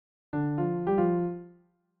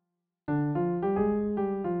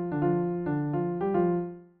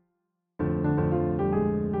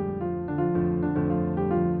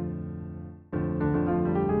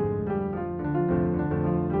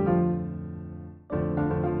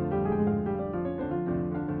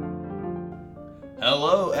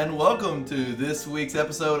and welcome to this week's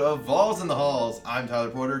episode of Vols in the Halls. I'm Tyler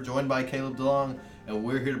Porter, joined by Caleb DeLong, and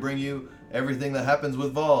we're here to bring you everything that happens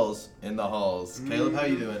with Vols in the halls. Caleb, how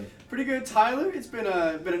you doing? Pretty good, Tyler. It's been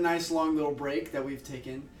a nice long little break that we've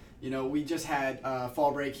taken. You know, we just had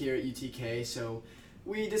fall break here at UTK, so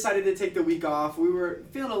we decided to take the week off. We were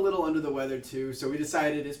feeling a little under the weather too, so we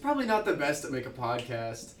decided it's probably not the best to make a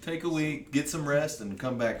podcast. Take a week, get some rest, and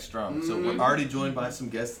come back strong. So we're already joined by some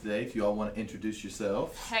guests today. If you all want to introduce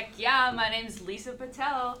yourself. Heck yeah, my name's Lisa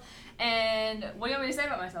Patel, and what do you want me to say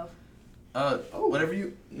about myself? Whatever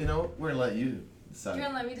we're gonna let you decide. You're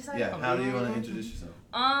gonna let me decide? Yeah, how do you want to introduce yourself?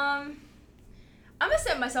 I'm gonna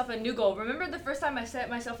set myself a new goal. Remember the first time I set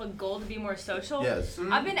myself a goal to be more social? Yes.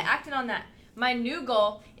 I've been acting on that. My new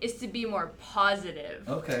goal is to be more positive.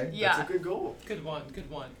 Okay. Yeah. That's a good goal. Good one.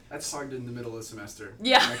 That's hard in the middle of the semester.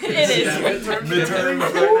 Yeah, it is. Yeah,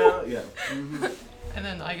 Midterms right now? Yeah. And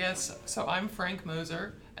then I guess, so I'm Frank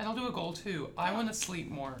Moser, and I'll do a goal too. I want to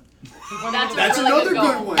sleep more. That's a really another good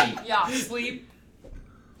goal. one. Yeah. Sleep,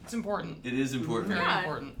 it's important. It is important. Very Yeah.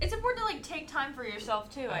 important. It's important to take time for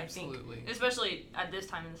yourself too, Absolutely. I think. Especially at this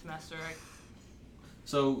time in the semester, right?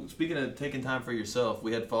 So, speaking of taking time for yourself,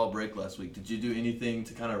 we had fall break last week. Did you do anything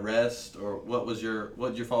to kind of rest, or what did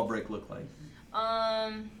your fall break look like?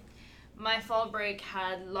 My fall break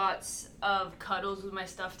had lots of cuddles with my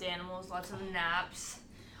stuffed animals, lots of naps.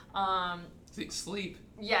 Sleep.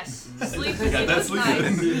 Yes, sleep Got that was sleep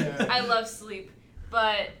nice. in. Yeah. I love sleep,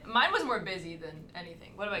 but mine was more busy than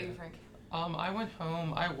anything. What about you, Frank? I went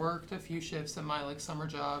home. I worked a few shifts at my summer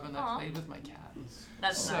job, and I Aw. played with my cat.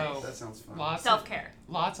 That's So- nice. That sounds fun. Lots Self-care.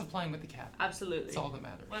 of playing with the cat. Absolutely. That's all that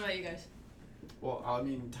matters. What about you guys? Well, I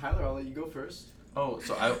mean, Tyler, I'll let you go first. Oh,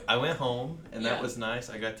 so I went home, and that Yeah. was nice.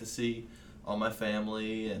 I got to see all my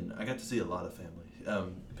family, and I got to see a lot of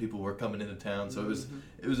family. People were coming into town, so it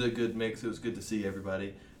was a good mix. It was good to see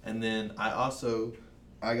everybody. And then I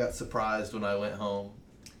got surprised when I went home.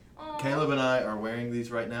 Aww. Caleb and I are wearing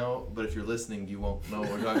these right now, but if you're listening, you won't know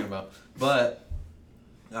what we're talking about. But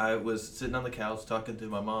I was sitting on the couch talking to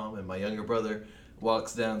my mom, and my younger brother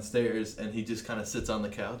walks downstairs, and he just kind of sits on the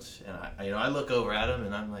couch, and I look over at him,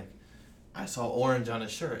 and I'm like, I saw orange on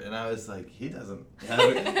his shirt, and I was like, he doesn't have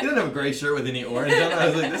a gray shirt with any orange on it. I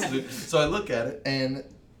was like, this is weird. So I look at it, and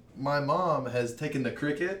my mom has taken the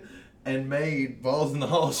cricket and made Vols in the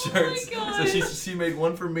Hall shirts. gosh. So she made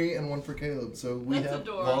one for me and one for Caleb. So we That's have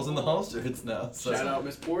adorable. Vols in the Hall shirts now. So Shout out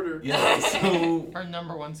Miss Porter. yeah, so Our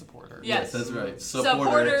number one supporter. Yes. that's right.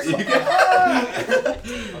 Supporter.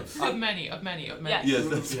 Of many. Yes. Yes,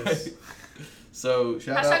 that's Yes. right. So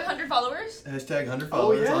shout Hashtag out 100 followers. hashtag 100 Oh,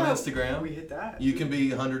 followers yeah. on Instagram. We hit that. You can be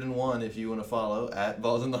 101 if you want to follow at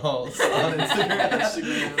Vols in the Halls on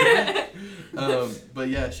Instagram. Instagram. But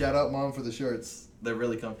yeah, shout out Mom for the shirts. They're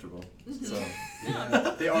really comfortable. So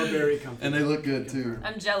They are very comfortable. and they look good too.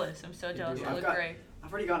 I'm jealous. I'm so jealous. do. They I've look got- great.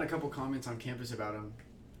 I've already gotten a couple comments on campus about them.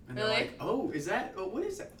 And Really? they're like, what is that?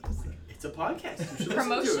 I was like, it's a podcast. You should listen to it.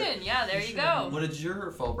 Promotion. Yeah, there you go. What did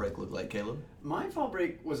your fall break look like, Caleb? My fall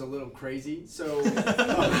break was a little crazy, so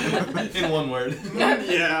In one word.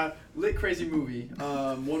 yeah, lit crazy movie.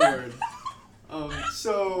 One word.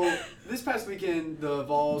 So this past weekend, the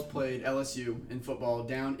Vols played LSU in football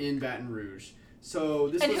down in Baton Rouge. So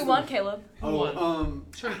this And was who the- won, Caleb? Who won?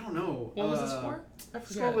 I don't know. What was the score? I The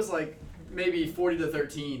forget. score was like maybe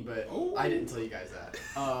 40-13, but Oh. I didn't tell you guys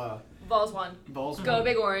that. Vols won. Vols Go won.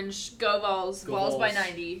 Big Orange. Go Vols. Go Vols by Vols.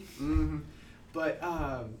 90. Mm-hmm. But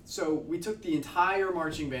so we took the entire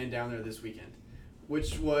marching band down there this weekend,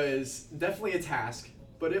 which was definitely a task,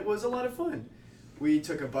 but it was a lot of fun. We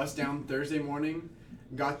took a bus down Thursday morning,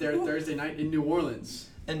 got there Thursday night in New Orleans.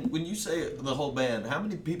 And when you say the whole band, how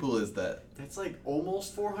many people is that? That's like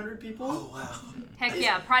almost 400 people. Oh wow. Heck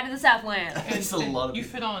yeah, Pride of the Southland. It's a lot of You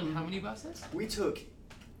people. fit on how many buses? We took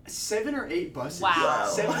 7 or 8 buses. Wow.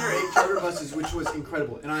 7 or 8 charter buses, which was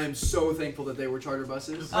incredible. And I am so thankful that they were charter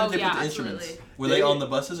buses. Where Oh, did they yeah, put the instruments? absolutely. Were they on the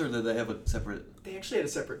buses or did they have a separate? They actually had a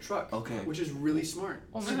separate truck. Okay. Which is really smart.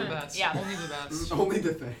 Only the best. Yeah. Only the best. Only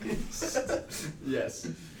the things. Yes,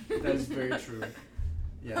 that is very true.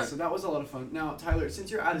 Yeah, so that was a lot of fun. Now, Tyler,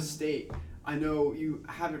 since you're out of state, I know you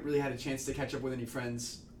haven't really had a chance to catch up with any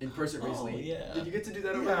friends in person Oh, recently. yeah. Did you get to do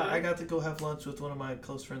that over Yeah, there? I got to go have lunch with one of my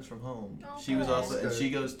close friends from home. Oh, She was good. also, and That's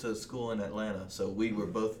she goes to school in Atlanta, so we were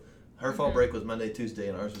both. Her fall Mhm. break was Monday, Tuesday,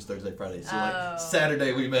 and ours was Thursday, Friday. So Oh. like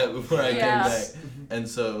Saturday we met before I Yeah. came back, and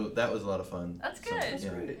so that was a lot of fun. That's So, good. That's yeah.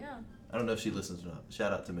 great. Yeah. I don't know if she listens or not.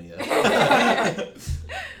 Shout out to me. Yeah.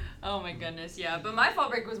 Oh my goodness, yeah. But my fall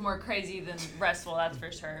break was more crazy than restful, that's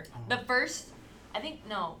for sure. The first,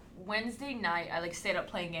 Wednesday night I stayed up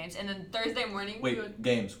playing games, and then Thursday morning. Wait,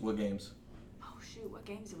 games? What games? Oh shoot, what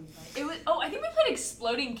games did we play? It was I think we played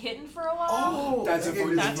Exploding Kitten for a while. Oh, That's a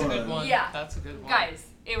fun That's a one. good one. Yeah. That's a good one. Guys,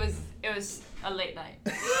 it was a late night.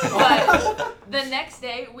 But the next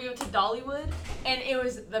day we went to Dollywood and it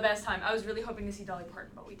was the best time. I was really hoping to see Dolly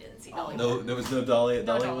Parton, but we didn't see Dolly No, Parton. there was no Dolly at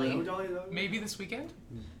No Dollywood. Dolly. No Dolly though. Maybe this weekend?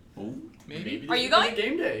 Oh. Maybe. Are you this going? is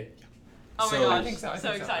Game day. Oh my So- gosh, I think so, I think so,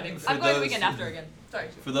 I exciting. think so. I'm For going the those- weekend after again. Sorry.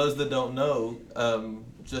 For those that don't know,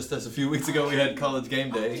 just as a few weeks ago we had College Game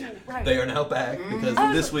Day, Oh, right. they are now back because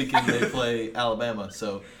Oh. this weekend they play Alabama.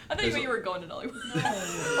 So I thought you meant you were going to Dollywood.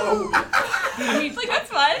 Oh. He's like, that's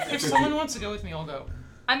fine. If someone wants to go with me, I'll go.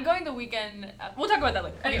 I'm going the weekend. We'll talk about that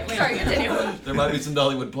later. Anyway, Okay, sorry, later. continue. there might be some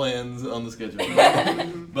Dollywood plans on the schedule.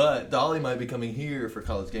 But Dolly might be coming here for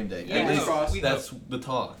College Game Day. Yeah. At least Crossed. that's the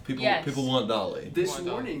talk. People Yes. people want Dolly. This Why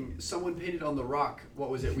not? morning, someone painted on the rock. What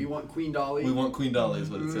was it? We want Queen Dolly. We want Queen Dolly is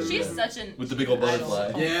what it says. She's yeah. such an With the big old idol.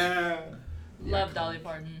 butterfly. Yeah. Love Dolly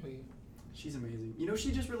Parton. She's amazing. You know,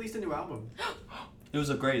 she just released a new album. It was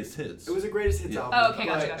a greatest hits. It was a greatest hits Yeah. album. Oh, okay,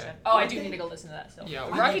 gotcha, but- gotcha. Oh, I do need to go listen to that still. Yeah,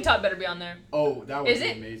 Rocky Top better be on there. Oh, that was Is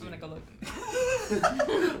it? amazing. I'm gonna go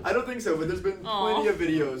look. I don't think so, but there's been Aw. plenty of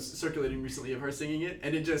videos circulating recently of her singing it,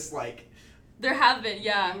 and it just like There have been,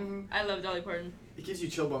 yeah. Mhm. I love Dolly Parton. it gives you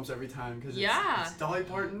chill bumps every time because Yeah. it's Dolly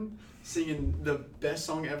Parton singing the best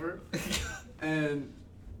song ever, and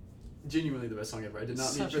genuinely the best song ever. I did not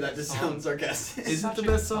Such mean a for that good to song. sound sarcastic. Is it Such the a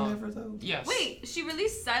best good song song. ever though? Yes. Wait, she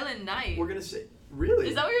released Silent Night. We're gonna say really.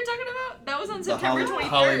 Is that what you're talking about? That was on The September Holly, 23rd.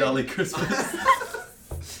 Holly Dolly Christmas.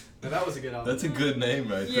 No, that was a good album. That's a good name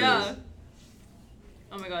right Yeah.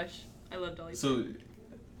 Oh my gosh, I love Dolly. there. So,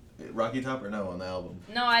 Rocky Top or no on the album?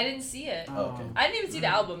 No, I didn't see it. Oh, okay. I didn't even see the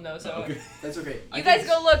album though, so. Okay. That's okay. You guys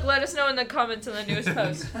go look. Let us know in the comments on the newest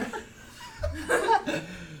post.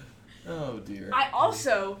 Oh dear. I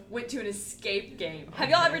also went to an escape game. Have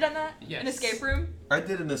y'all ever done that? Yes. An escape room? I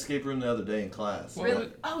did an escape room the other day in class. Well,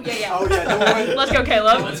 Really? Oh yeah, yeah. Oh yeah, don't worry. Let's go,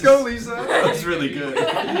 Caleb. Let's go, Lisa. That's really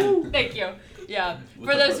good. Thank you. Yeah. We'll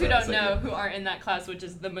For talk those who about that don't in a know, second. who aren't in that class, which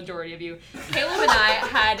is the majority of you, Caleb and I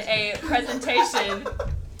had a presentation.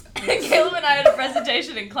 Caleb and I had a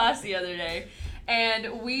presentation in class the other day,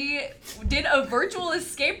 and we did a virtual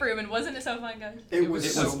escape room, and wasn't it so fun, guys? It was It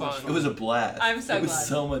so was much fun. fun. It was a blast. I'm so It was glad.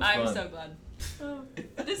 so much I'm fun. so glad.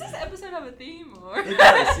 Does this episode have a theme or? It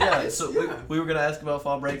does, yeah. So Yeah. we were going to ask about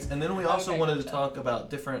fall breaks, and then we also Okay, wanted to gotcha. talk about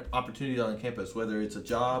different opportunities on campus, whether it's a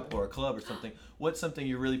job or a club or something. What's something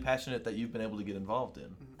you're really passionate that you've been able to get involved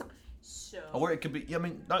in? So, Or it could be, I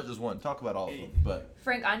mean, not just one. Talk about all of them, but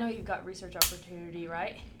Frank, I know you've got research opportunity,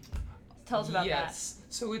 right? Tell us about yes.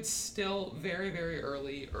 So it's still very, very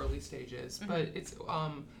early stages, but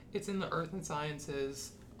it's in the Earth and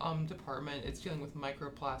Sciences department. It's dealing with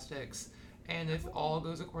microplastics, and if all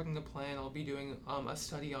goes according to plan, I'll be doing a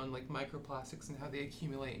study on like microplastics and how they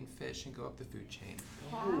accumulate in fish and go up the food chain.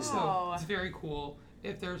 that. So Wow. it's very cool.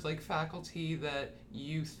 If there's like faculty that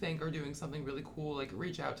you think are doing something really cool, like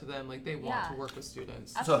reach out to them. Like they want Yeah. to work with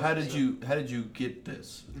students. so how did you get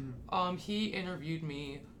this? He interviewed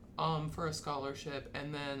me for a scholarship,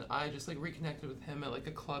 and then I just like reconnected with him at like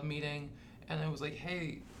a club meeting, and I was like,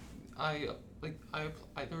 hey, I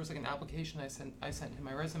there was like an application I sent him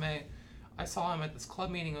my resume. I saw him at this club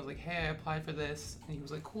meeting. I was like, hey, I applied for this, and he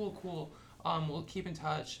was like, cool. We'll keep in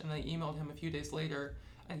touch. And I emailed him a few days later,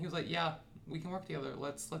 and he was like, yeah, we can work together.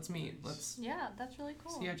 Let's meet. Yeah, that's really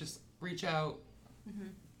cool. So yeah, just reach out.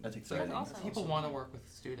 That's exciting. That's awesome. People want to work with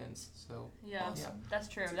students, so Yeah, Awesome. that's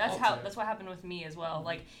true. Awesome. That's what happened with me as well.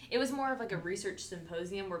 Like it was more of like a research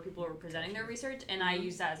symposium where people were presenting their research, and I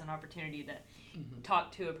used that as an opportunity to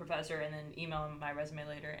talk to a professor and then email him my resume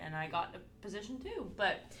later, and I got a position too.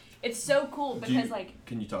 But it's so cool Do you- because like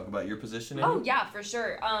Can you talk about your position in oh it? yeah, for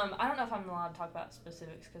sure. I don't know if I'm allowed to talk about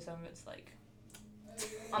specifics because some of it's like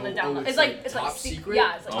on the down low. it's It's like like it's top like secret?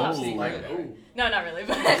 Yeah, it's like top Oh. secret. Like, oh. No, not really.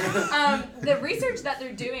 But the research that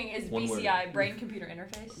they're doing is One word. BCI, brain computer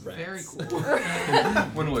interface. very cool.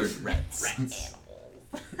 One word. Rats.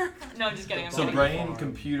 No, I'm just kidding. I'm So kidding. brain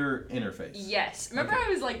computer interface. Yes. Remember I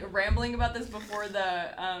was like rambling about this before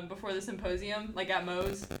the symposium, like at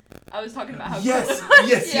Moe's? I was talking about how Yes, cool it was.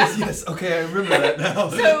 yes, Yeah. yes, yes. Okay, I remember that now.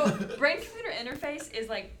 So brain computer interface is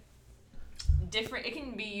like different. It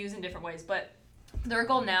can be used in different ways, but their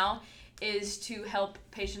goal now is to help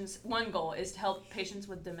patients. One goal is to help patients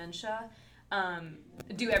with dementia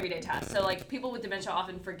do everyday tasks. So like people with dementia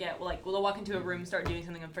often forget. Well, they'll walk into a room, start doing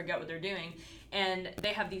something, and forget what they're doing. And they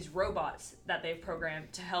have these robots that they've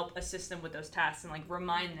programmed to help assist them with those tasks and like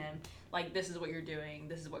remind them like this is what you're doing,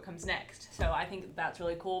 this is what comes next. So I think that's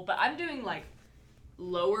really cool. But I'm doing like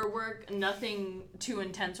lower work, nothing too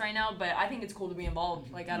intense right now, but I think it's cool to be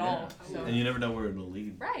involved like at all. So And you never know where it'll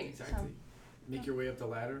lead. right. Exactly. make your way up the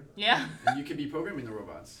ladder, Yeah. and you could be programming the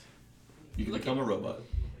robots. You can Look become a robot.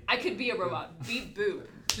 I could be a robot. Beep boop.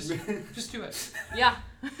 Just do it. Yeah.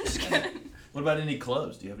 Just kidding. What about any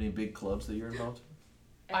clubs? Do you have any big clubs that you're involved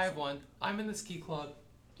in? I have one. I'm in the ski club.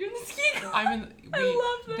 You're in the ski club. I'm in. I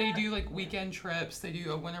love that. They do like weekend trips. They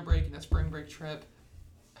do a winter break and a spring break trip.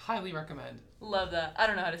 Highly recommend. Love that. I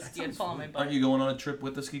don't know how to ski. I'd sounds fall on my fun. butt. Aren't you going on a trip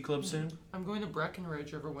with the ski club soon? I'm going to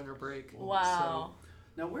Breckenridge over winter break. Wow.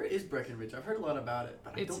 Now, where is Breckenridge? I've heard a lot about it,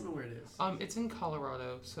 but I It's- don't know where it is. It's in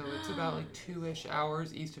Colorado, so it's about like 2-ish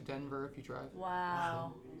hours east of Denver if you drive.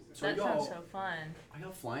 Wow. So That y'all, sounds so fun. are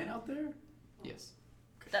y'all flying out there? Yes.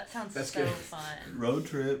 That sounds That's so good. fun. Road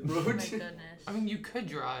trip. Oh my goodness. I mean, you could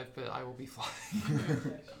drive, but I will be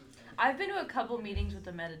flying. I've been to a couple meetings with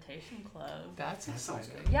the meditation club. That's That sounds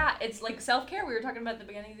exciting. Yeah, it's like self-care we were talking about at the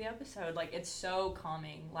beginning of the episode. Like, it's so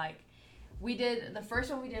calming. Like, the first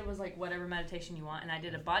one we did was like whatever meditation you want, and I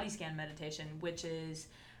did a body scan meditation, which is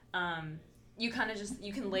you kind of just,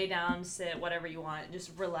 you can lay down, sit, whatever you want,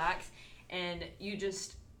 just relax, and you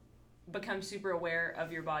just become super aware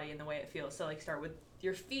of your body and the way it feels. So like start with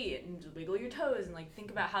your feet and just wiggle your toes and like think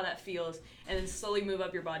about how that feels, and then slowly move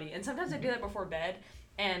up your body. And sometimes I do that before bed,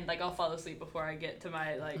 and like I'll fall asleep before I get to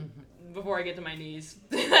my before I get to my knees.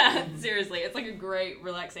 Seriously, it's like a great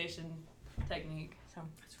relaxation technique. So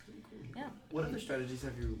That's really cool. yeah. What other strategies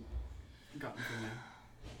have you gotten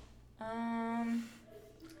from there?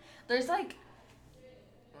 There's like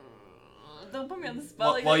don't put me on the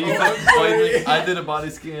spot like While you, that. I did a body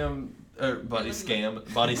scan body You scan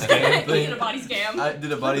You thing. did a body scam. I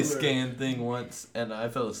did a body scan thing once and I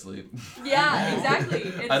fell asleep. Yeah,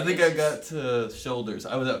 exactly. I think I got to shoulders.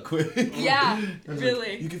 I was out quick. Yeah, I was like,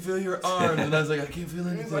 really. you can feel your arms, and I was like, I can't feel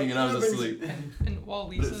anything, and I was asleep. And while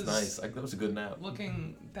But it's Lisa's nice. Like, that was a good nap.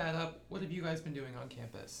 looking that up, what have you guys been doing on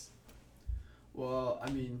campus? Well, I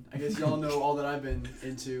mean, I guess y'all know all that I've been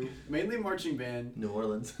into. Mainly marching band. New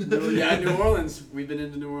Orleans. Yeah, New Orleans. We've been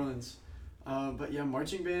into New Orleans. But yeah,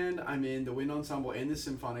 marching band. I'm in the wind ensemble and the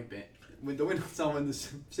symphonic band. With the wind ensemble and the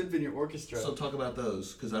symphony orchestra. So talk about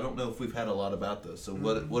those, because I don't know if we've had a lot about those. So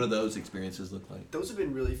what do those experiences look like? Those have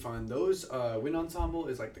been really fun. Those wind ensemble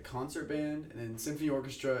is like the concert band, and then symphony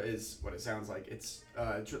orchestra is what it sounds like. It's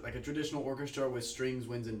like a traditional orchestra with strings,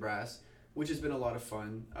 winds, and brass, which has been a lot of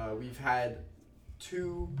fun.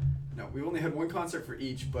 We've only had one concert for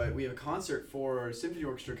each, but we have a concert for symphony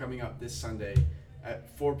orchestra coming up this Sunday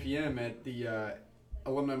at 4 p.m. at the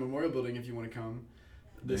Alumni Memorial Building if you want to come.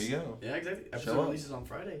 There you go. Yeah, exactly. Show Episode up. releases on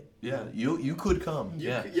Friday. Yeah, you could come. You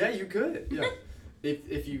Yeah. you could. Yeah.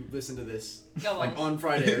 If you listen to this Go like on. on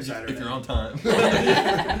Friday or Saturday. If you're on time.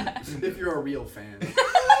 If you're a real fan.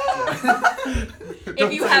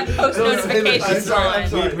 If you have post notifications I'm on.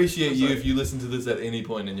 sorry. We appreciate you if you listen to this at any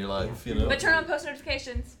point in your life, you know? But turn on post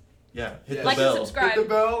notifications. Yeah, hit Yeah. the Like and bell. subscribe. Hit the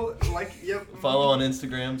bell. Like, yep. Follow on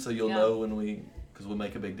Instagram so you'll Yeah. know when because we'll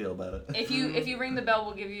make a big deal about it. If you ring the bell,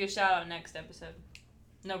 we'll give you a shout out next episode.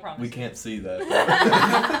 No promise. We can't see that.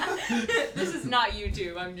 This is not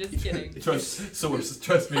YouTube. I'm just kidding.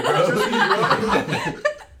 Trust me, bro.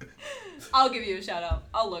 I'll give you a shout out.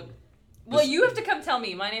 I'll look. Well, you have to come tell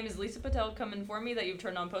me. My name is Lisa Patel. Come inform me that you've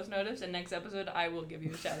turned on post notice, and next episode I will give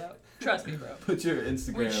you a shout out. Trust me, bro. Put your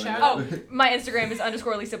Instagram. Wait, in shout there. Oh, my Instagram is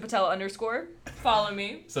 _Lisa Patel _. Follow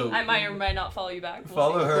me. So I might or might not follow you back. We'll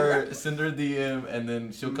follow see. her, send her a DM, and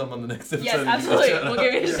then she'll come on the next episode. Yes, and give you a absolutely. shout We'll out.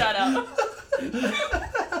 give you a shout out.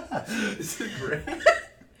 This is great.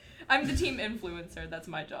 I'm the team influencer. That's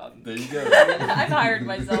my job. There you go. I've hired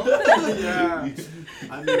myself. Yeah.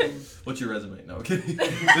 I mean, What's your resume? No, I'm kidding.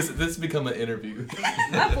 This become an interview.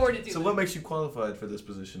 I forwarded you. So what makes you qualified for this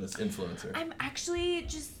position as influencer? I'm actually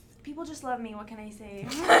just people just love me. What can I say?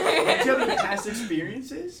 do you have any past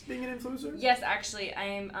experiences being an influencer? Yes, actually,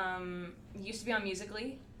 I'm used to be on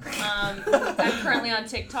Musical.ly. I'm currently on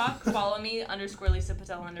TikTok. Follow me _Lisa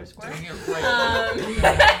Patel _. Doing it right. She's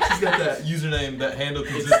got that username, that handle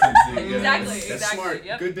consistency. Yeah. Exactly. That's smart.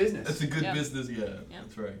 Yep. Good business. That's a good Yeah. business. Yeah,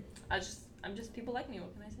 that's right. I'm just people like me.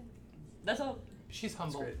 What can I say? That's all. She's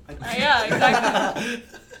That's humble. great. Yeah, exactly.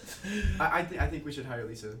 I think we should hire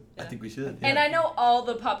Lisa. I think we should. And yeah. I know all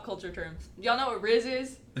the pop culture terms. Y'all know what Riz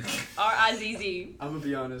is? R-I-Z-Z. I'm gonna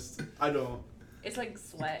be honest. I don't. It's like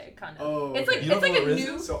swag, kind of. Oh, It's okay. like You don't it's like know a what Riz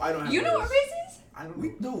new. is? So I don't have. You know what Riz is? I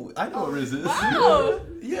don't. I know what Riz is. Wow.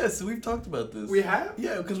 Yes, we've talked about this. We have.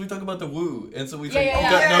 Yeah, because we talk about the woo, and so we Yeah, say yeah,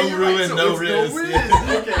 you've yeah. got no you're woo right. and So no it's Riz. No Riz.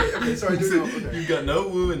 Yeah. Okay, sorry, I do know. Okay. You've got no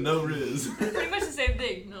woo and no Riz. Pretty much the same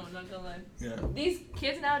thing. No, I'm not gonna lie. Yeah. These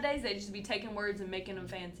kids nowadays, they just be taking words and making them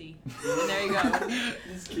fancy. And there you go.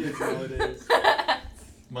 These kids nowadays.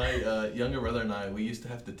 My younger brother and I, we used to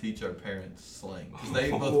have to teach our parents slang because they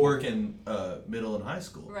both work in middle and high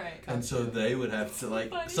school. Right. And so they would have to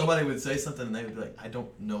like Funny. somebody would say something and they would be like, I don't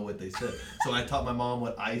know what they said. So I taught my mom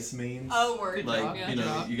what ice means. Oh, word. Good Like job, yeah. you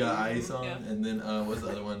know, you got ice on, Yeah. and then what's the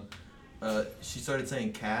other one? She started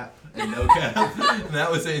saying cap and no cap, and that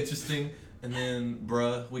was interesting. And then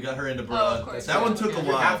bruh, we got her into bruh. Oh, of course, that yeah. one took a You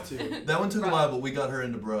while. have to. That one took a Bruh. while, but we got her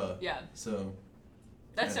into bruh. Yeah. So.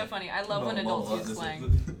 That's Yeah. so funny. I love when Mom adults loves use this.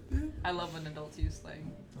 slang. I love when adults use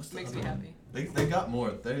slang. What's the Makes other me one? happy. They got more.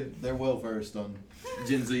 They're well versed on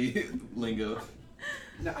Gen Z lingo.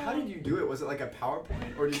 Now, how did you do it? Was it like a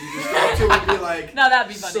PowerPoint, or did you just go up to it and be like, No, that'd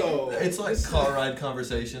be funny. so? It's like car ride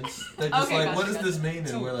conversations. They're just Okay, like, what gotcha, does this mean?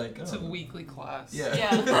 It's And a- we're like, It's a oh. weekly class. Yeah.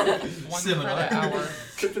 Yeah. 1 Seminar. credit hour.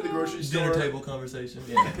 Trip to the grocery store. Dinner table conversation.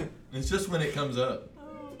 Yeah. It's just when it comes up.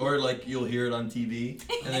 Or like you'll hear it on TV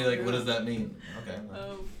and they're like, what does that mean? Okay.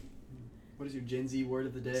 Oh, What is your Gen Z word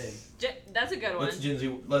of the day? that's a good one. What's Gen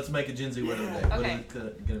Z? Let's make a Gen Z word of the day. What Okay. is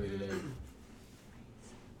it gonna be today?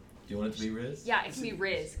 Do you want it to be Riz? Yeah, it can be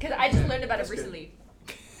Riz, because I just learned about it That's good. recently.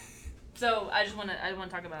 So I want to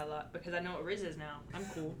talk about it a lot because I know what Riz is now. I'm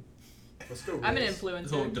cool. Let's go. I'm an Riz. So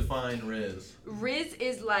influencer. define Riz. Riz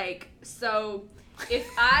is like, so if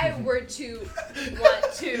I were to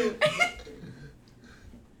want to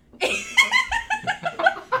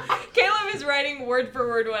Caleb is writing word for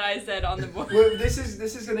word what I said on the board. Well, this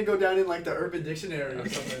is gonna go down in like the Urban Dictionary or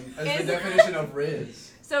something as Is- the definition of Riz.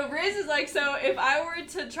 So Riz is like, so if I were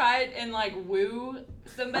to try it and like woo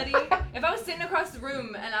somebody, if I was sitting across the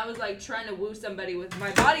room and I was like trying to woo somebody with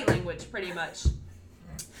my body language pretty much,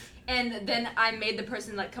 and then I made the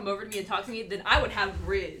person like come over to me and talk to me, then I would have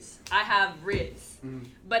Riz. I have Riz. Mm.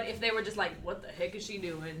 But if they were just like, what the heck is she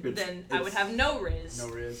doing? It's- Then I would it's- have no Riz. No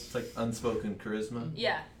Riz. It's like unspoken charisma.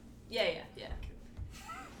 Yeah.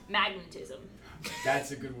 Magnetism.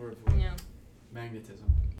 That's a good word for it. Yeah. Magnetism.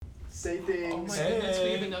 Say things. Oh my Hey. goodness,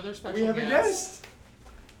 we have another special We have a guest.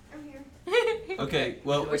 I'm here. Okay,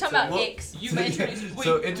 well, We're talking about well, icks. You But introduce- introduce- wait.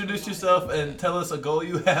 so introduce yourself and tell us a goal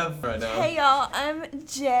you have right now. Hey y'all, I'm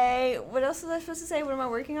Jay. What else was I supposed to say? What am I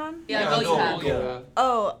working on? Yeah, Yeah, goal you goal, have. goal.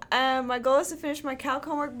 Oh, my goal is to finish my calc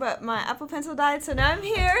homework, but my Apple Pencil died, so now I'm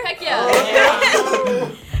here. Heck yeah.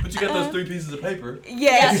 Oh. But you got those 3 pieces of paper.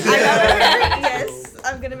 Yes, Yes. I got it. Yes,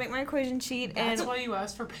 I'm gonna make my equation sheet, That's and why you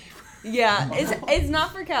asked for paper. yeah, it's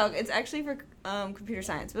not for calc. It's actually for computer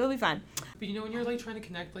science, but it'll be fine. But you know when you're like trying to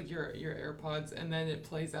connect like your AirPods and then it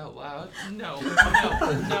plays out loud? No.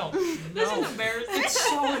 This is embarrassing. It's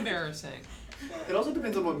so embarrassing. It also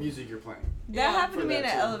depends on what music you're playing. That Yeah, happened for to me in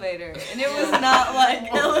that an too. elevator, and it was not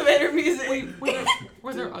like elevator music.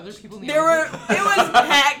 Were there other people in the There were. elevator? It was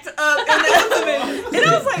packed up in the elevator, and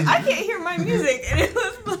I was like, I can't hear my music, and it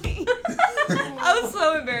was playing. I was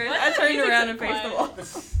so embarrassed. I turned Music's around so and faced the quiet.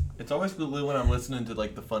 wall. It's always cool when I'm listening to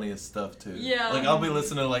like the funniest stuff too. Yeah. Like I'll be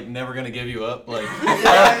listening to like Never Gonna Give You Up, like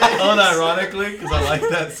Yeah. unironically because I like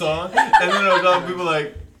that song, and then there'll come people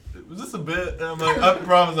like, was this a bit? And I'm like, I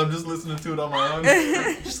promise, I'm just listening to it on my own.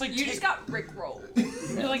 Just like You just got rickrolled.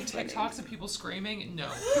 like TikToks of people screaming? No.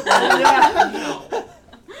 No.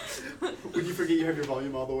 When you forget you have your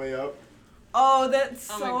volume all the way up. Oh, that's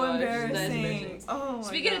Oh my so gosh, that's embarrassing. amazing. Oh my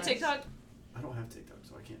Speaking of gosh. TikTok, I don't have TikTok,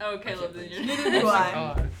 so I can't. oh, I Caleb, can't then think. you're. Neither do Oh my I.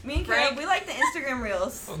 God. Me and Frank? Caleb, we like the Instagram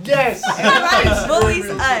reels. Yes. Everybody bullies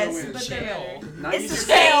Instagram us, reels are but the win. they're Jail. Not It's used the to-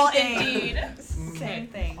 same Fail thing. indeed. Same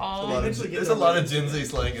thing. Eventually get There's the a lot of money. Gen Z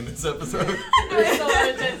slang in this episode. There's so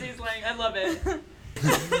much Gen Z slang. I love it.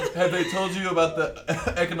 Have they told you about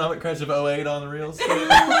the economic crash of 08 on the reels? No,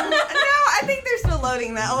 I think they're still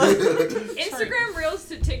loading that one. Instagram Reels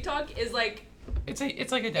to TikTok is like It's like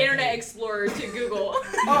a decade. Internet Explorer to Google.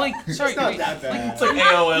 Like, sorry, It's not wait, that bad. It's like Who's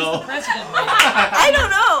AOL. the president right I don't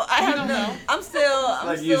know. I You have don't no. know? I'm still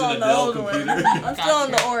Like still using on a the Dell old computer. one. I'm still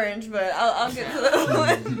on the Gotcha. orange, but I'll get to that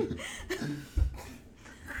one.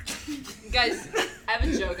 Guys, I have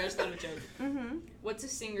a joke. I just thought of a joke. Mhm. What's a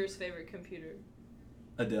singer's favorite computer?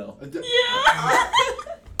 Adele. Yeah.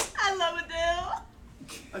 I love Adele.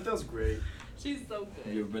 Adele's great. She's so Have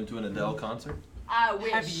good. you ever been to an Adele concert? I now?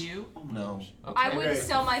 wish. Have you? No. Okay. I would Okay.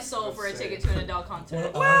 sell my soul for a Let's say. ticket to an Adele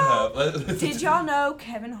concert. I have. Did y'all know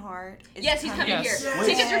Kevin Hart? Is Yes, he's coming Yes. here. Yes.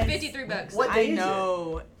 Tickets are $53. What I day is it?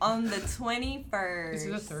 know. On the 21st. Is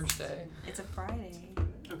it a Thursday? It's a Friday.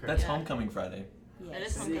 Okay. That's Yeah. Homecoming Friday. Yes, It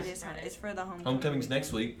is Homecoming it is. Friday. It's for the homecoming. Homecoming's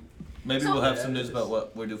next week. Maybe So- we'll have Yeah, some it news is. about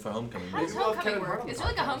what we do for homecoming. How does Maybe we'll have homecoming Kevin Hart work? on the Is there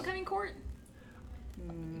like a podcast. homecoming court?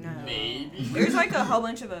 No. Maybe. TV. There's like a whole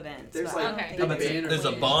bunch of events. There's but I like don't Okay. think- big banner There's a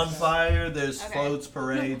things. bonfire. There's Okay. floats,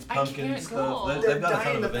 parades, I pumpkin can't stuff. go. They've They're got a ton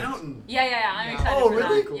dyeing of the events. fountain. Yeah, I'm Yeah. excited Oh, for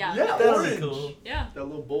really? that. Cool. Yeah. Yeah. That'll Orange. be cool. Yeah. That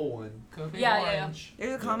little bowl one. Go big Yeah. orange.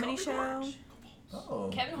 There's a comedy show. Oh,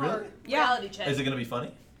 Kevin really? Hart, Yeah. reality check. Is it gonna be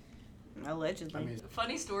funny? Allegedly. I mean,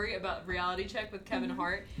 Funny story about reality check with Kevin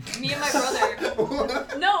Hart. Me and my brother.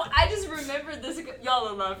 No, I just remembered this. Y'all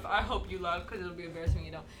will laugh. I hope you laugh because it'll be embarrassing when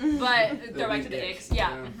you don't. But throw back to the icks.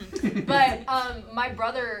 Yeah. But my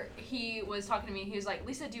brother, he was talking to me. He was like,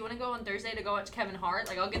 Lisa, do you want to go on Thursday to go watch Kevin Hart?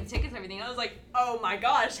 Like, I'll get the tickets and everything. I was like, oh my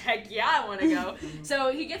gosh, heck yeah, I want to go.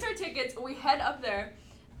 So he gets our tickets. We head up there.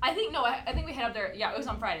 I think we head up there. Yeah, it was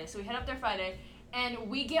on Friday. So we head up there Friday. And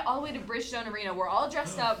we get all the way to Bridgestone Arena. We're all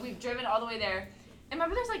dressed up. We've driven all the way there. And my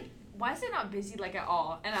brother's like, why is it not busy like at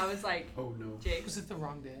all? And I was like, oh no. Jake. Was it the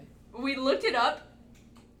wrong day? We looked it up,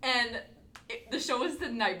 and the show was the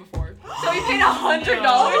night before. So we paid $100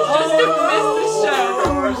 just to miss the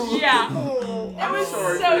show. Yeah. It was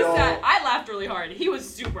sorry so for y'all. sad. I laughed really hard. He was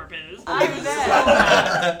super pissed. I He was bet. so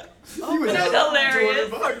mad. He It was out hilarious.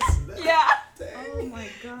 $200. Yeah. Oh my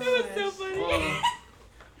god. It was so funny.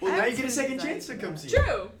 Well, now you get a That's second exciting. chance to come see.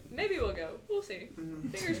 True. Maybe we'll go. We'll see.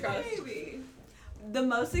 Fingers crossed. Maybe. The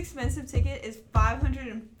most expensive ticket is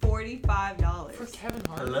 $545 For Kevin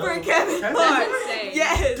Hart. Hello? for Kevin That's Hart. insane.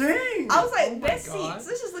 Yes. Dang. I was like, Oh my best God. seats.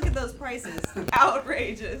 Let's just look at those prices.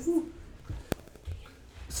 Outrageous.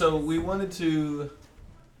 So we want to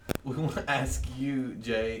ask you,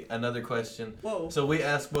 Jay, another question. Whoa. So we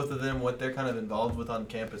asked both of them what they're kind of involved with on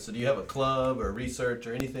campus. So do you have a club or research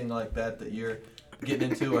or anything like that that you're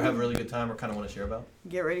getting into or have a really good time or kind of want to share about?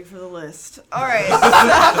 Get ready for the list. All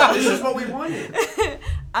right. This is what we wanted.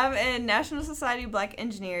 I'm in National Society of Black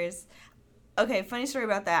Engineers. Okay, funny story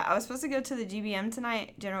about that. I was supposed to go to the GBM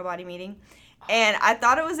tonight, General Body Meeting, and I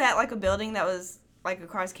thought it was at like a building that was like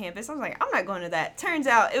across campus. I was like, I'm not going to that. Turns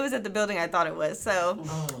out it was at the building I thought it was, so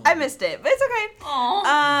I missed it, but it's okay.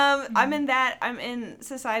 Aww. I'm in that. I'm in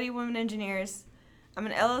Society of Women Engineers. I'm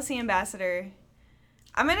an LLC ambassador.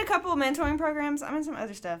 I'm in a couple of mentoring programs. I'm in some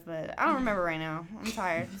other stuff, but I don't remember right now. I'm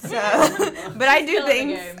tired. So, but I do Killing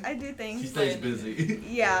the things. game. I do She things. stays busy.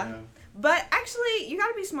 Yeah. But actually, you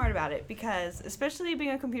gotta be smart about it because, especially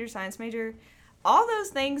being a computer science major, all those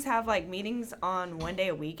things have like meetings on one day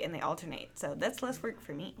a week and they alternate. So that's less work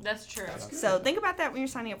for me. That's true. So think about that when you're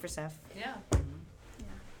signing up for stuff. Yeah.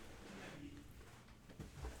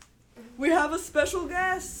 We have a special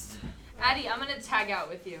guest. Addie, I'm gonna tag out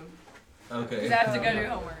with you. Okay. Because I have to go do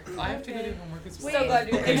homework. I have to go do homework as well. So glad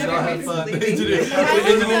you Okay, did. so I'll have fun. The Hi, engineering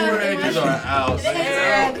Lisa. majors are out.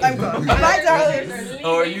 I'm going. Bye, darling.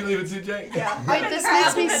 Oh, are you leaving too, Jake? Yeah. Wait, this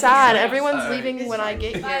makes me sad. Everyone's Alright. leaving when I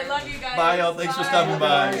get I here. love you guys. Bye, y'all. Thanks for stopping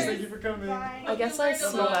by. Thank you for coming. I guess I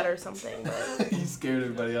smell bad or something, but You scared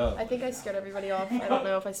everybody off. I think I scared everybody off. I don't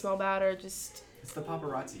know if I smell bad or just It's the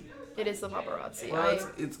paparazzi. it is the paparazzi. Well,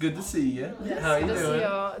 it's good to see you. Yes, How are you good to see doing?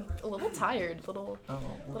 y'all. A little tired, a Oh,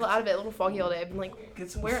 little out of it, a little foggy all day. I've been like, get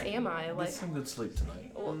some, where am I? Get Like, some good sleep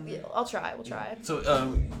tonight. well, yeah, I'll try. We'll try.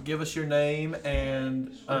 So, give us your name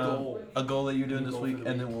and goal. a goal that you're doing A this goal week, for the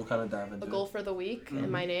and then we'll kind of dive into A goal for the week and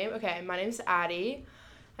my name. Okay, my name's Addie,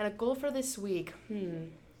 and a goal for this week.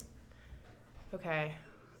 Okay,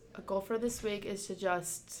 a goal for this week is to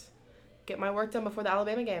just get my work done before the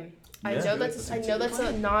Alabama game. I Yeah. know that's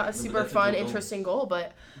not a super That's a fun, good goal. interesting goal,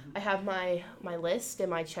 but I have my list and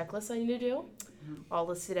my checklist I need to do. All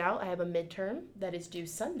listed out. I have a midterm that is due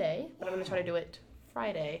Sunday, but I'm gonna try to do it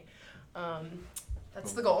Friday.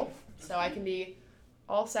 That's the goal, so I can be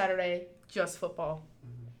all Saturday just football.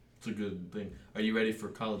 It's a good thing. Are you ready for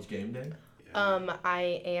college game day?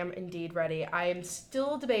 I am indeed ready. I am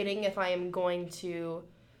still debating if I am going to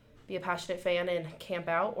be a passionate fan and camp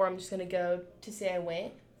out, or I'm just gonna go to say I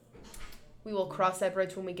went. We will cross that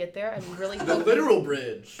bridge when we get there. I'm really The hoping. literal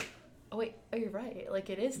bridge. Oh wait, oh you're right. Like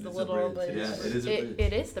it is the It's a little, bridge. but Yeah, it is a bridge.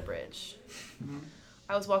 it is the bridge.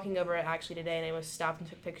 I was walking over it actually today, and I was stopped and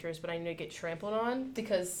took pictures, but I knew to get trampled on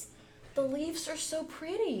because the leaves are so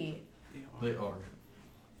pretty, They are.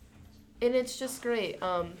 and it's just great.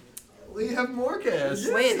 We have more guests.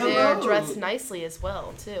 Wait, Hello. they're dressed nicely as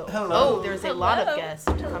well too. Hello. Oh, there's a lot of Hello. guests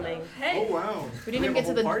coming. Hey. Oh wow. We didn't even get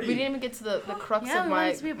to the crux Yeah, of we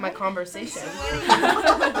wanted to be a my part. conversation.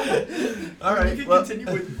 All right. You can Well, continue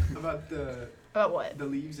with about the About what?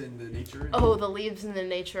 leaves and the nature. Oh, the leaves and the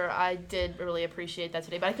nature. I did really appreciate that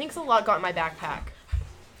today, but I think it's a lot got in my backpack.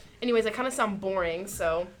 Anyways, I kind of sound boring,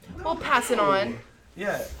 so we'll pass it on.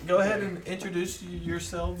 yeah. Go ahead and introduce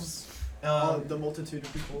yourselves. The multitude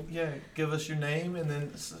of people. Yeah. Give us your name and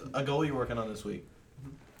then a goal you're working on this week.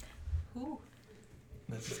 Ooh.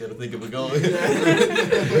 I just gotta think of a goal.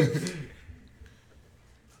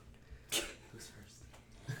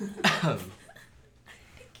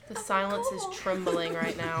 The silence is trembling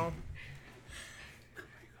right now.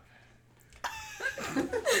 Are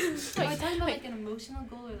you talking about like an emotional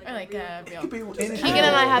goal or like a real? Keegan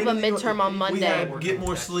and I have a midterm on Monday. Get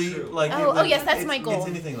more sleep. Like Oh, yes, that's my goal. It's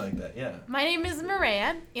anything like that. Yeah. My name is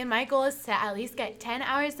Maria, and my goal is to at least get 10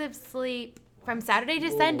 hours of sleep from Saturday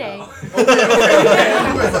to Sunday.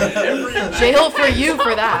 Jail for you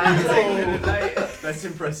for that. That's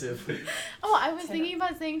impressive. Oh, I was thinking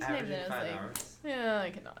about saying tonight, but I was like, hours. yeah, I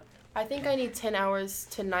cannot. I think I need 10 hours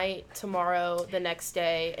tonight, tomorrow, the next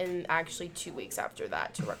day, and actually 2 weeks after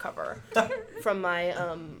that to recover from my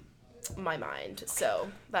my mind. So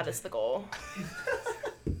that is the goal.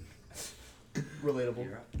 Relatable.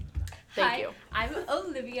 Thank Hi, you. I'm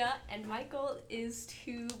Olivia, and my goal is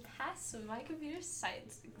to pass my computer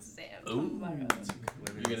science exam tomorrow.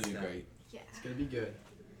 You're gonna do great. Yeah. It's gonna be good.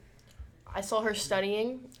 I saw her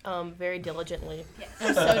studying very diligently. Yes.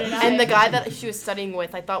 So did I. And the guy that she was studying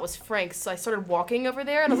with, I thought was Frank. So I started walking over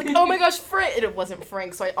there, and I was like, "Oh my gosh, Frank!" And it wasn't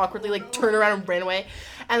Frank. So I awkwardly like turned around and ran away.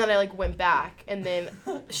 And then I like went back, and then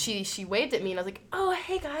she waved at me, and I was like, "Oh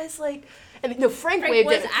hey guys, like." And no, Frank waved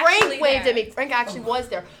was at me. actually Frank waved there. at me. Frank actually was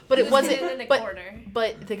there, but He it was wasn't. hidden in a But corner.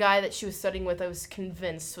 but the guy that she was studying with, I was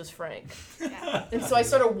convinced was Frank. Yeah. And so I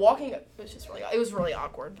started walking. It was really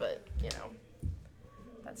awkward, but you know,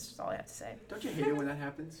 that's just all I have to say. Don't you hate it when that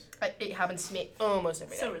happens? It happens to me almost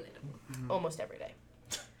every day. So relatable. Almost every day.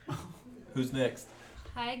 Who's next?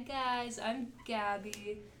 Hi guys, I'm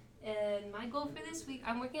Gabby, and my goal for this week,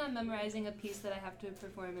 I'm working on memorizing a piece that I have to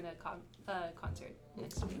perform in a concert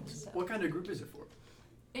next week. So. What kind of group is it for?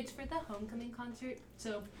 It's for the homecoming concert.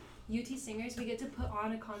 So UT singers, we get to put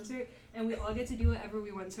on a concert, and we all get to do whatever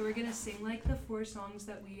we want. So we're gonna sing like the 4 songs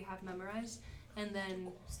that we have memorized, and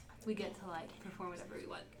then we get to like perform whatever we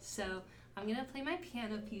want. So I'm gonna play my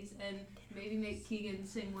piano piece and maybe make Keegan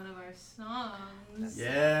sing one of our songs.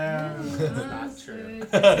 Yeah. That's not true.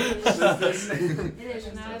 It is,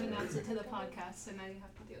 and I've announced it to the podcast, so now you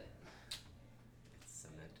have to do it.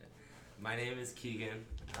 My name is Keegan.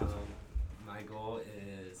 My goal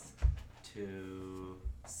is to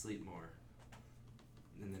sleep more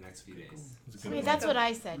in the next few days. I mean, that's what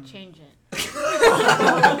I said. Change it.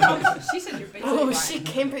 She said you're basically Oh, lying. she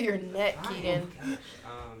came for your neck, Keegan.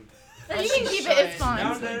 No, you can keep it. It's fine.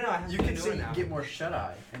 No, I have You to can do say it now. get more shut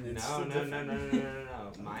eye. And then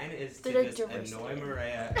No. Mine is to They're just diverse. annoy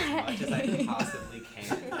Maria as much as I possibly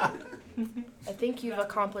can. I think you've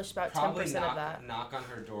accomplished about 10% Probably of that. knock on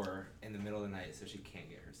her door in the middle of the night so she can't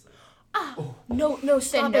get her sleep. No, Then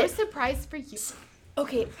stop no it. surprise for you.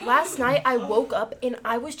 Okay, last night I woke up and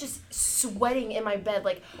I was just sweating in my bed.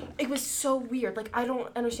 Like, it was so weird. Like, I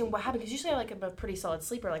don't understand what happened. Because usually I'm a pretty solid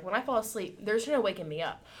sleeper. Like, when I fall asleep, there's no waking me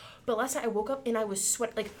up. But last night I woke up and I was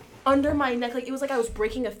sweating, like, under my neck. Like, it was like I was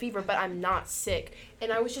breaking a fever, but I'm not sick.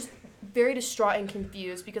 And I was just very distraught and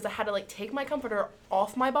confused because I had to, like, take my comforter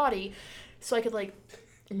off my body so I could, like,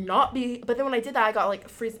 not be. But then when I did that, I got, like,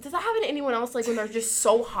 freeze. Does that happen to anyone else, like, when they're just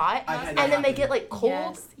so hot? I've had that And then they happen. get, like, cold?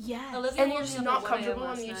 Yes. Yes. Olivia And woke you're me just up not at 1 a.m. comfortable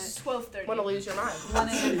last and you night. just 12:30. want to lose your mind. 1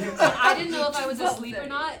 a.m. And I didn't know if I was asleep or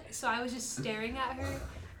not, so I was just staring at her,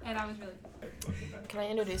 and I was really. Can I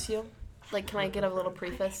introduce you? Like, can I get a little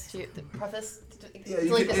preface to Yeah, to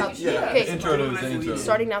you like can, this out? yeah. Okay, Intro to his intro.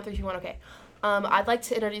 starting now, 3, 2, 1. Okay. I'd like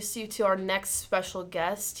to introduce you to our next special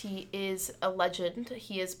guest. He is a legend.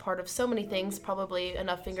 He is part of so many things. Probably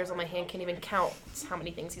enough fingers on my hand can't even count how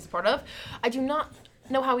many things he's part of. I do not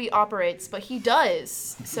know how he operates, but he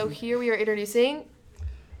does. So here we are introducing.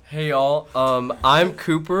 Hey y'all, I'm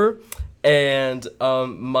Cooper, and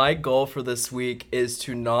my goal for this week is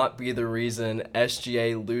to not be the reason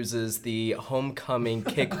SGA loses the homecoming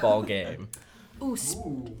kickball game. Ooh,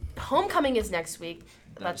 homecoming is next week.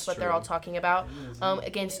 That's what they're all talking about.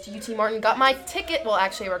 Against UT Martin. Got my ticket. Well,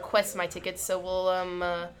 actually, I requested my tickets, so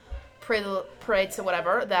we'll pray to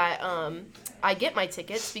whatever that I get my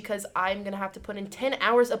tickets because I'm gonna have to put in 10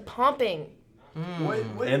 hours of pumping.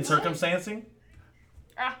 And circumstancing?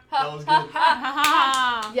 That was good.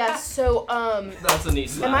 Yes. So That's a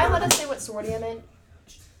neat am I allowed to say what sorority I'm in?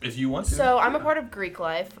 If you want to. So I'm a part of Greek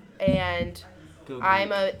Life, and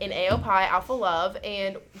I'm in AO Pi Alpha Love,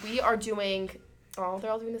 and we are doing. Oh,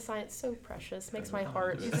 they're all doing the science. So precious. Makes my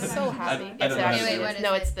heart so happy. I don't know. Exactly. Wait, what is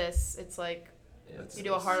no, it? it's this. It's like you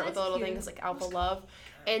do a heart with a little thing. It's like Alpha Love,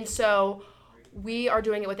 and so we are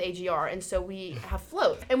doing it with AGR, and so we have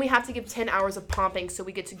float, and we have to give 10 hours of pumping. So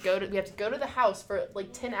we have to go to the house for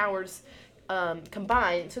like 10 hours.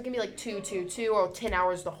 Combined, so it can be like 2, or 10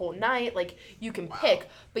 hours the whole night. Like you can pick,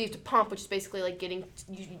 but you have to pump, which is basically like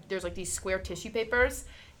there's like these square tissue papers,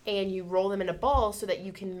 and you roll them into balls so that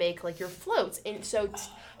you can make like your floats. And so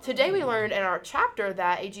today we learned in our chapter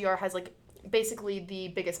that AGR has like basically the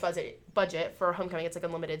biggest budget for homecoming. It's like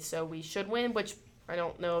unlimited, so we should win, which I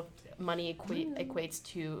don't know if money equates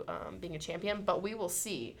to being a champion, but we will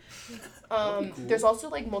see. Cool. There's also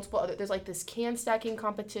like multiple other, there's like this can stacking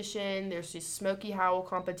competition, there's this smoky howl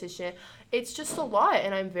competition. It's just a lot,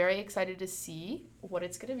 and I'm very excited to see what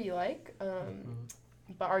it's gonna be like.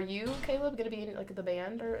 But are you, Caleb, gonna be in like the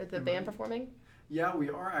band or the band performing? Yeah, we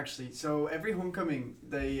are actually. So every homecoming,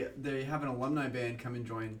 they have an alumni band come and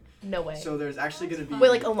join. No way. So there's actually gonna be. Wait,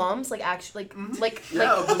 like alums, like actually, like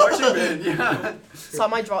the marching band. Yeah. So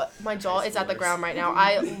my jaw is at the ground right now.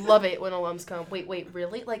 I love it when alums come. Wait,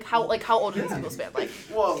 really? Like how old are these people's band? Like.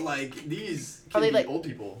 Well, like these Are they be like old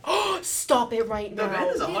people. Stop it right now. The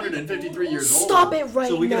band is 153 years old. Stop it right now.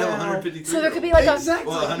 So we can have 153. So there could be like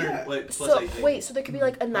exactly. Well, 100. Yeah. Wait, plus So 18. wait, so there could be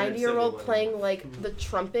like a 90-year-old 171. playing like the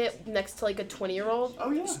trumpet next to like a 20-year-old.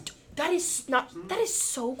 Oh yeah. That is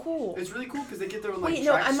so cool. It's really cool because they get their own like Wait,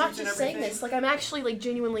 no, track I'm not suits and just saying everything. this. Like I'm actually like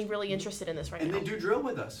genuinely really interested in this right And now. they do drill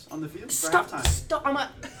with us on the field for Stop! halftime. I'm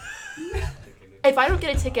not. If I don't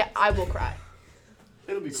get a ticket, I will cry.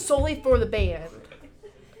 It'll be cool. Solely for the band.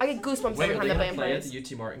 I get goosebumps every time the band play at plays. the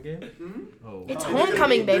UT Martin game? Mm-hmm. Oh, It's And they're gonna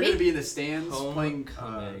homecoming, They're baby. gonna be in the stands playing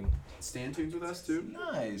Homecoming. stand tunes with us too.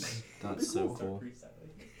 Nice. That's so cool.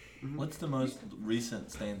 What's the most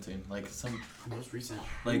recent stand tune? Like Most recent.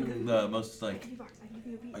 like the most like,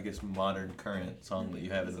 I guess modern current song that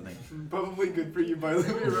you have in the thing. Probably Good For You by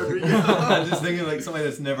Olivia Rodrigo. I'm just thinking like somebody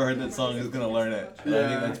that's never heard that song is gonna learn it. And I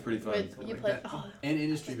think Yeah. that's pretty fun. Wait, you play. Oh. And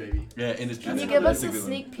Industry Baby. Yeah, industry. Can you that's give us a a good one.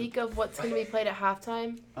 sneak peek of what's going to be played at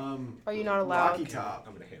halftime? Are you not allowed? Rocky Top.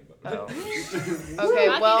 I'm gonna handle it. Oh. Okay,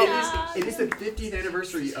 well, It is the 50th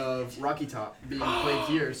anniversary of Rocky Top being played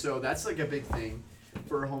here, so that's like a big thing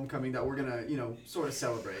for homecoming that we're gonna, sort of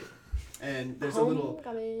celebrate. And there's a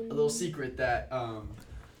little secret that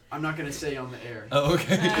I'm not gonna say on the air. Oh,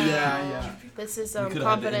 okay. Yeah. this is You could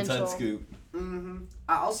have the inside confidential. scoop. Mm-hmm.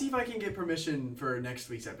 I'll see if I can get permission for next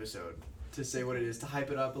week's episode to say what it is, to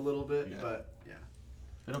hype it up a little bit. Yeah. But yeah,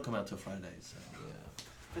 They don't come out till Friday, so yeah.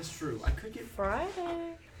 that's true. I could get.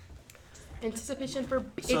 Friday. Anticipation for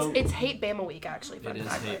So- it's Hate Bama week actually. It is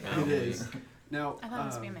fact Hate right Bama now. It is. Now. I thought it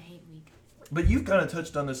was Bama Hate Week. But you've kind of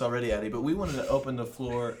touched on this already, Addie, but we wanted to open the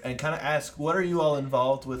floor and kind of ask, what are you all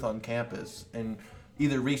involved with on campus? And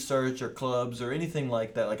either research or clubs or anything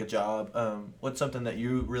like that, like a job. What's something that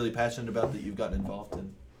you're really passionate about that you've gotten involved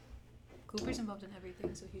in? Cooper's involved in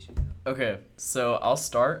everything, so he should go. Okay, so I'll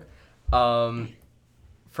start.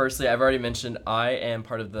 Firstly, I've already mentioned I am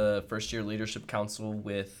part of the first year leadership council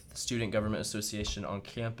with the Student Government Association on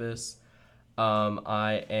campus.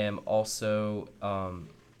 I am also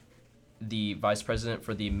the vice president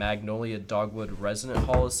for the Magnolia Dogwood Resident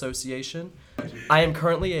Hall Association. I am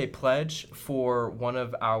currently a pledge for one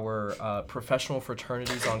of our professional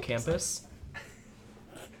fraternities on campus.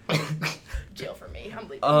 Jail for me. I'm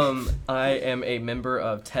leaving. I am a member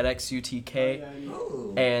of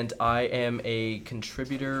TEDxUTK, and I am a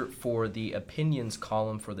contributor for the opinions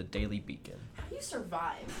column for the Daily Beacon. How do you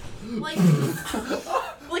survive? Like,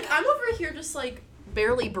 like I'm over here just like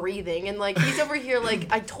barely breathing, and like he's over here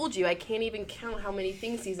like I told you I can't even count how many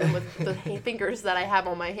things he's in with the fingers that I have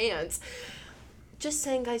on my hands. Just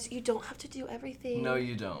saying, guys, you don't have to do everything. No,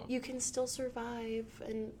 you don't. You can still survive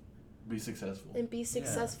and Be successful. be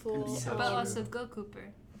successful. But also go Cooper.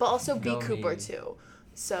 But also be Go Cooper me. too.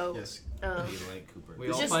 So Yes. Be like Cooper.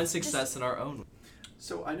 We all Just- find success in our own.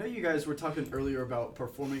 So I know you guys were talking earlier about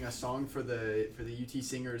performing a song for the UT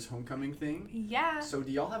Singers homecoming thing. Yeah. So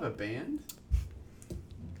do y'all have a band?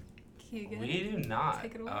 Keegan. We do not.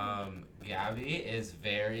 Take it away. Gabby is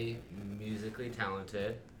very musically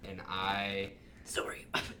talented, and I. sorry.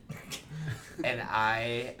 And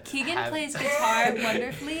I. Keegan have- plays guitar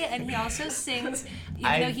wonderfully, and he also sings.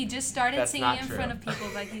 Even though he just started that's singing not in true. front of people,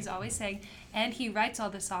 like he's always sang, and he writes all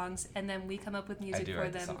the songs, and then we come up with music do for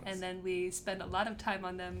write the them, songs. and then we spend a lot of time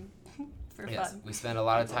on them for Yes, fun. we spend a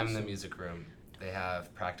lot of time in the music room. They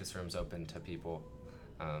have practice rooms open to people,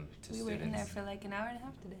 to We were students. in there for like an hour and a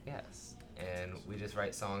half today. Yes, and we just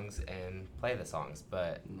write songs and play the songs.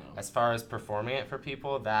 But No. as far as performing it for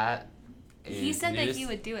people, that is He said that news. he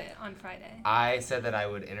would do it on Friday. I said that I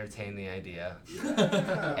would entertain the idea,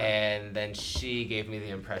 and then she gave me the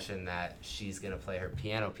impression that she's gonna play her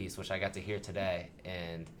piano piece, which I got to hear today,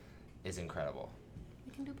 and is incredible.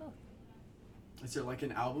 We can do both. Is there like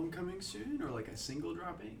an album coming soon or like a single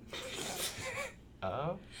dropping?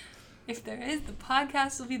 Oh, If there is, the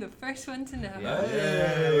podcast will be the first one to know. Yeah.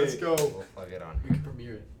 Hey, let's go. we'll plug it on. We can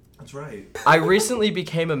premiere it. That's right. I recently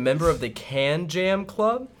became a member of the Can Jam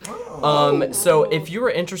Club. Oh. So if you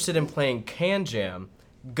are interested in playing Can Jam,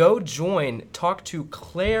 go join, talk to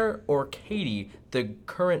Claire or Katie, the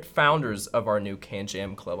current founders of our new Can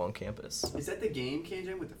Jam Club on campus. Is that the game Can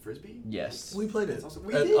Jam with the frisbee? Yes. We played it That's awesome.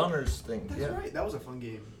 We at did? honors thing. That's yeah. right. That was a fun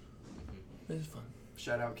game. It was fun.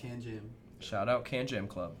 Shout out Can Jam. Shout out Can Jam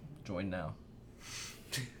Club. Join now.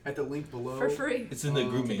 At the link below. For free. It's in the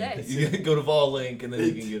group me. Today. You can go to Vol Link and then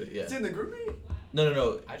you can get it. Yeah. It's in the group me?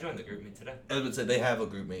 No. I joined the group me today. I would say they have a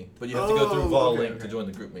group me, but you have to go through Vol Link to join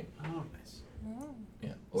the group me. Oh, nice. Yeah.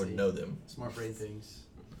 Or See. know them. Smart brain things.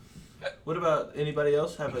 What about anybody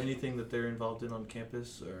else? Have anything that they're involved in on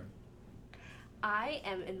campus or? I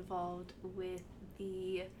am involved with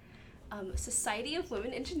the Society of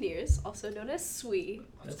Women Engineers, also known as SWE.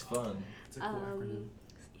 That's fun. It's a cool acronym.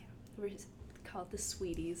 Yeah, we're just called the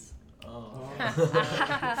Sweeties. Oh.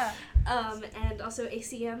 And also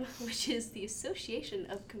ACM, which is the Association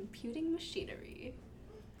of Computing Machinery.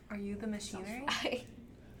 Are you the machinery?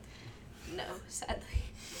 No, sadly.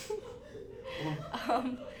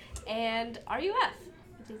 And RUF,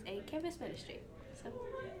 which is a campus ministry. So,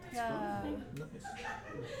 Nice.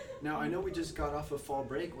 Now, I know we just got off of fall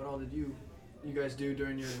break. What all did you guys do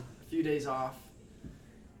during your few days off?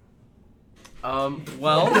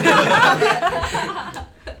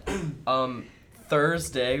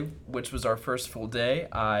 Thursday, which was our first full day,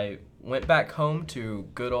 I went back home to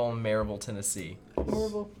good old Maryville, Tennessee.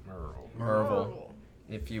 Maryville.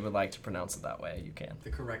 If you would like to pronounce it that way, you can. The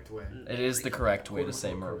correct way. It is the correct way to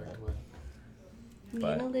say Maryville. Correct way. Me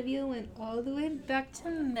But- and Olivia went all the way back to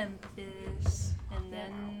Memphis, and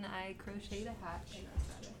then I crocheted a hat.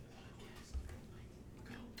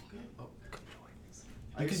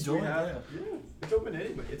 I You guess can join, we have, yeah. It's open to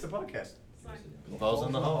anybody. It's a podcast. Balls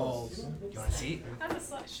in the halls. You want a seat?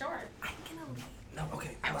 Sure. No,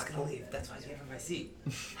 okay. I was gonna leave. That's why I gave her my seat.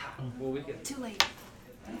 Well, we can. Too late.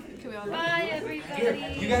 Can we all Bye,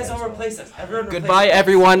 everybody. You guys all replace us. Everyone replace Goodbye, us.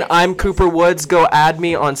 everyone. I'm Cooper Woods. Go add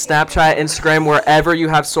me on Snapchat, Instagram, wherever you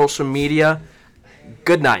have social media.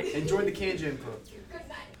 Good night. And join the Can Jam Club.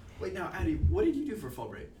 Wait, now, Addie, what did you do for fall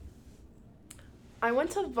break? I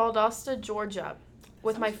went to Valdosta, Georgia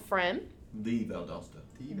with my friend. The Valdosta.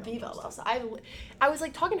 The Valdosta. I was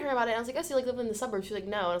like talking to her about it, and I was like, "Oh, so you like live in the suburbs?" She's like,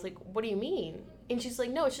 "No." And I was like, "What do you mean?" And she's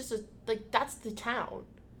like, "No, it's just that's the town.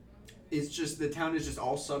 It's just, the town is just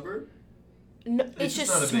all suburb? No, it's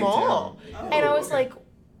just just not a big small." town. And I was okay. like,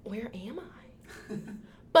 "Where am I?"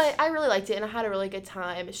 But I really liked it, and I had a really good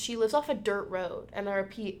time. She lives off a dirt road, and I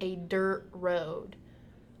repeat, a dirt road.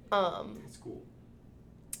 That's cool.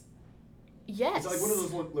 Yes. Is it like one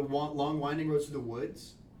of those long winding roads through the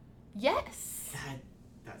woods? Yes.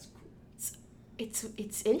 That's cool.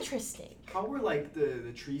 It's interesting. How were like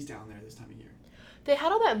the trees down there this time of year? They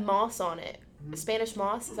had all that moss on it. Mhm. Spanish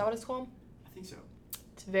moss, is that what it's called? I think so.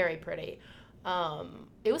 It's very pretty.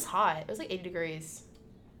 It was hot. It was like 80 degrees.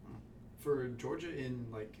 For Georgia in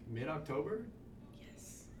like mid-October?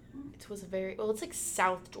 Yes. It was it's like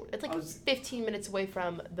South Georgia. It's like 15 minutes away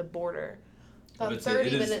from the border. About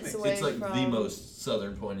 30 minutes away It's like from the most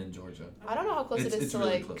southern point in Georgia. I don't know how close it is It's to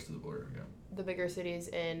really like close to the border. Yeah. the bigger cities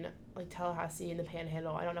in like Tallahassee and the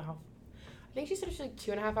Panhandle. I don't know how. I think she said it's like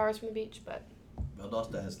 2.5 hours from the beach, but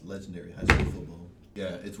Valdosta has legendary high school football.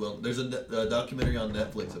 Yeah, it's there's a documentary on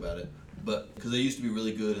Netflix about it, but because they used to be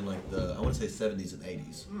really good in like the, I want to say 70s and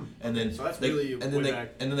 80s, and then So that's they, really and then way they back.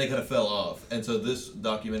 and then they kind of fell off, and so this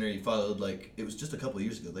documentary followed, like, it was just a couple of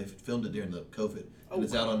years ago. They filmed it during the COVID, and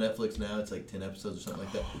it's out on Netflix now. It's like 10 episodes or something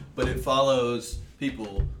like that. But it follows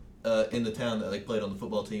people in the town that like played on the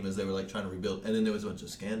football team as they were like trying to rebuild, and then there was a bunch of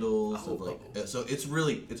scandals of like, so it's a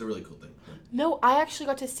really cool thing. no, I actually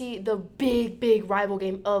got to see the big rival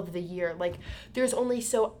game of the year. Like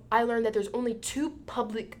I learned that there's only 2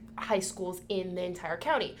 public high schools in the entire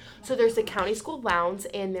county. So there's the county school Lowndes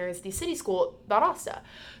and there's the city school Valdosta.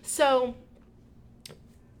 So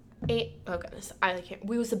oh goodness, I can't.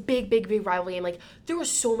 We was a big rivalry game. Like there were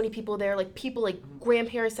so many people there. Like people, like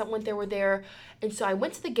grandparents that went there were there, and so I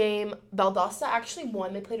went to the game. Valdosta actually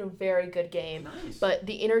won. They played a very good game, Nice. but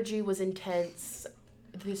the energy was intense.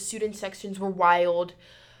 The student sections were wild.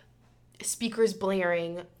 Speakers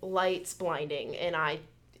blaring, lights blinding, and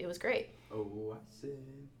it was great. Oh, I said,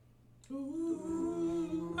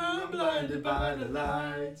 ooh, I'm blinded by the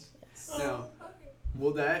lights. Now,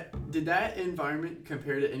 did that environment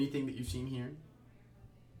compare to anything that you've seen here?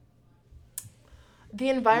 The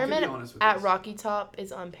environment honest with at us. Rocky Top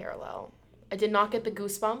is unparalleled. I did not get the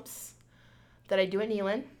goosebumps that I do at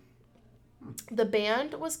Neyland. The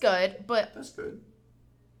band was good, but That's good.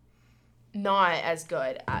 not as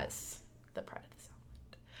good as the Pride of the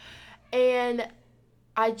Southland. and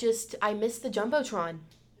I miss the Jumbotron.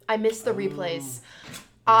 I miss the replays.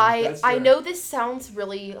 I know this sounds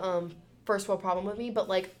really first world problem with me, but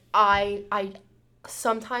like I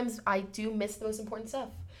sometimes I do miss the most important stuff.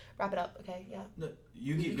 Wrap it up, okay? Yeah. No,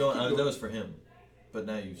 you keep going. That was for him, but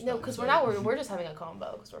now you. No, because we're just having a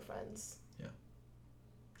combo because we're friends. Yeah.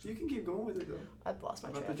 You can keep going with it though. I've lost my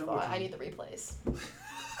train of thought. I need the replays.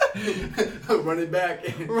 Run it back.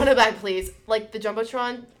 Run it back, please. Like the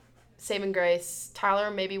Jumbotron, saving grace.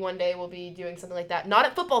 Tyler, maybe one day will be doing something like that. Not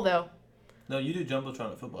at football though. No, you do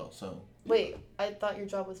Jumbotron at football, so. Wait, I thought your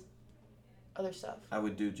job was other stuff. I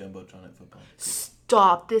would do Jumbotron at football.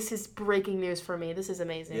 Stop! This is breaking news for me. This is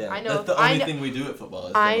amazing. Yeah, I know. That's the only thing we do at football.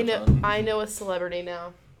 Is I know a celebrity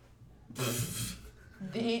now.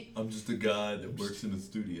 I'm just a guy that works in a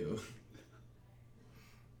studio.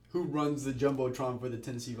 Who runs the Jumbotron for the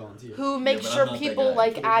Tennessee Volunteers? Who makes sure people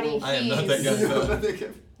like Addie I am not that guy.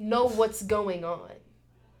 know what's going on.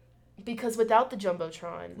 Because without the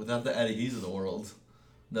Jumbotron... Without the Addie He's of the world,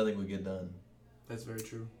 nothing would get done. That's very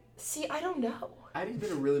true. See, I don't know. Addie's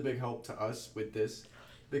been a really big help to us with this.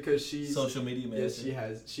 Because she's... Social media manager. Yes, she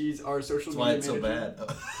has. She's our social media manager. That's why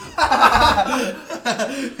it's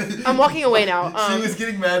so bad. I'm walking away now. She was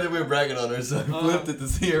getting mad that we were bragging on her, so I flipped it to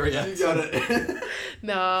see her reaction. You got it.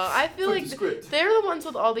 No, I feel like they're the ones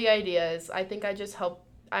with all the ideas. I think I just help.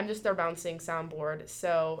 I'm just their bouncing soundboard.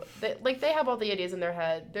 So, they have all the ideas in their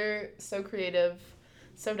head. They're so creative,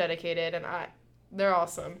 so dedicated, and they're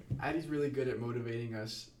awesome. Addie's really good at motivating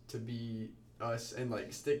us to be us and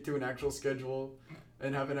like stick to an actual schedule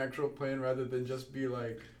and have an actual plan rather than just be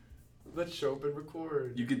like, let's show up and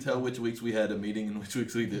record. You could tell which weeks we had a meeting and which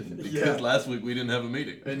weeks we didn't. Because last week we didn't have a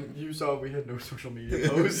meeting. And you saw we had no social media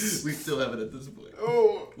posts. We still have it at this point.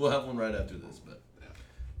 Oh. We'll have one right after this, but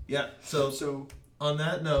yeah. So on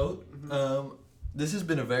that note, this has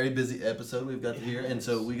been a very busy episode we've got to hear, and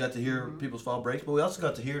so we got to hear people's fall breaks, but we also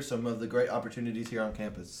got to hear some of the great opportunities here on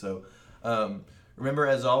campus. So remember,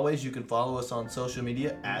 as always, you can follow us on social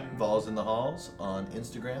media at Vols in the Halls on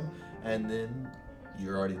Instagram, and then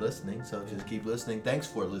you're already listening, so just keep listening. Thanks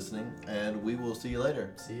for listening, and we will see you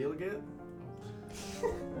later. See you again.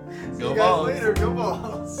 Go See you guys Vols. later. Go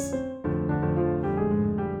Vols.